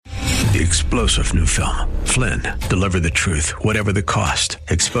The explosive new film, Flynn, Deliver the Truth, Whatever the Cost,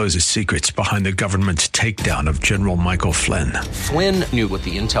 exposes secrets behind the government's takedown of General Michael Flynn. Flynn knew what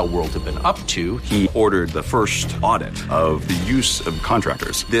the intel world had been up to. He ordered the first audit of the use of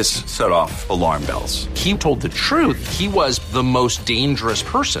contractors. This set off alarm bells. He told the truth. He was the most dangerous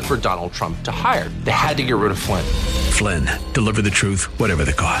person for Donald Trump to hire. They had to get rid of Flynn. Flynn, Deliver the Truth, Whatever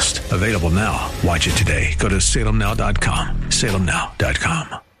the Cost. Available now. Watch it today. Go to salemnow.com.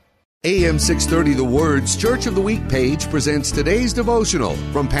 salemnow.com. AM 630 The Word's Church of the Week page presents today's devotional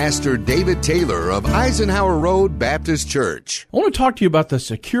from Pastor David Taylor of Eisenhauer Road Baptist Church. I want to talk to you about the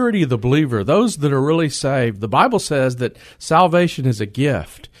security of the believer, those that are really saved. The Bible says that salvation is a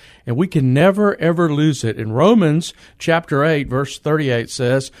gift, and we can never, ever lose it. In Romans chapter 8, verse 38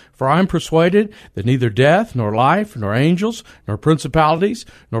 says, "For I am persuaded that neither death, nor life, nor angels, nor principalities,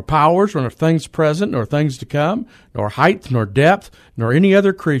 nor powers, nor things present, nor things to come, nor height, nor depth, nor any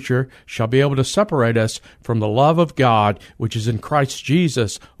other creature shall be able to separate us from the love of God, which is in Christ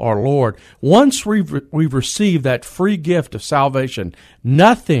Jesus our Lord." Once we've received that free gift of salvation,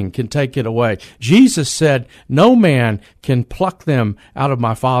 nothing can take it away. Jesus said, "No man can pluck them out of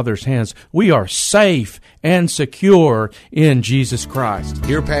my Father's hands." We are safe and secure in Jesus Christ.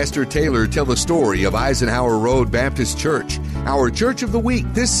 Hear Pastor Taylor tell the story of Eisenhauer Road Baptist Church, our Church of the Week,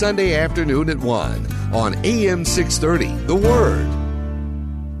 this Sunday afternoon at 1 on AM 630 The Word.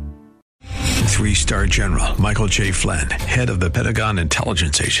 Three-star General Michael J. Flynn, head of the Pentagon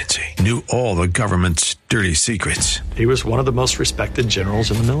Intelligence Agency, knew all the government's dirty secrets. He was one of the most respected generals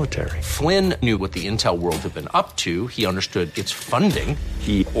in the military. Flynn knew what the intel world had been up to. He understood its funding.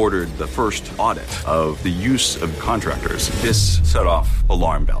 He ordered the first audit of the use of contractors. This set off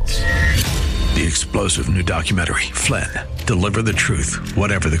alarm bells. The explosive new documentary, Flynn, Deliver the Truth,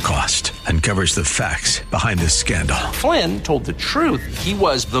 Whatever the Cost, uncovers the facts behind this scandal. Flynn told the truth. He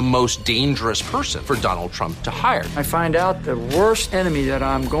was the most dangerous person for Donald Trump to hire. I find out the worst enemy that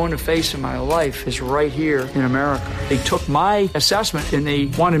I'm going to face in my life is right here in America. They took my assessment and they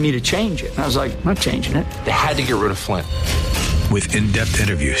wanted me to change it. And I was like, I'm not changing it. They had to get rid of Flynn. With in-depth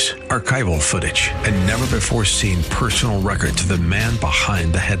interviews, archival footage, and never-before-seen personal records of the man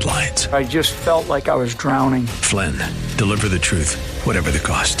behind the headlines. I just felt like I was drowning. Flynn, Deliver the Truth, Whatever the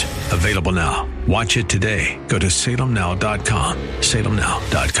Cost. Available now. Watch it today. Go to salemnow.com.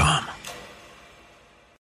 salemnow.com.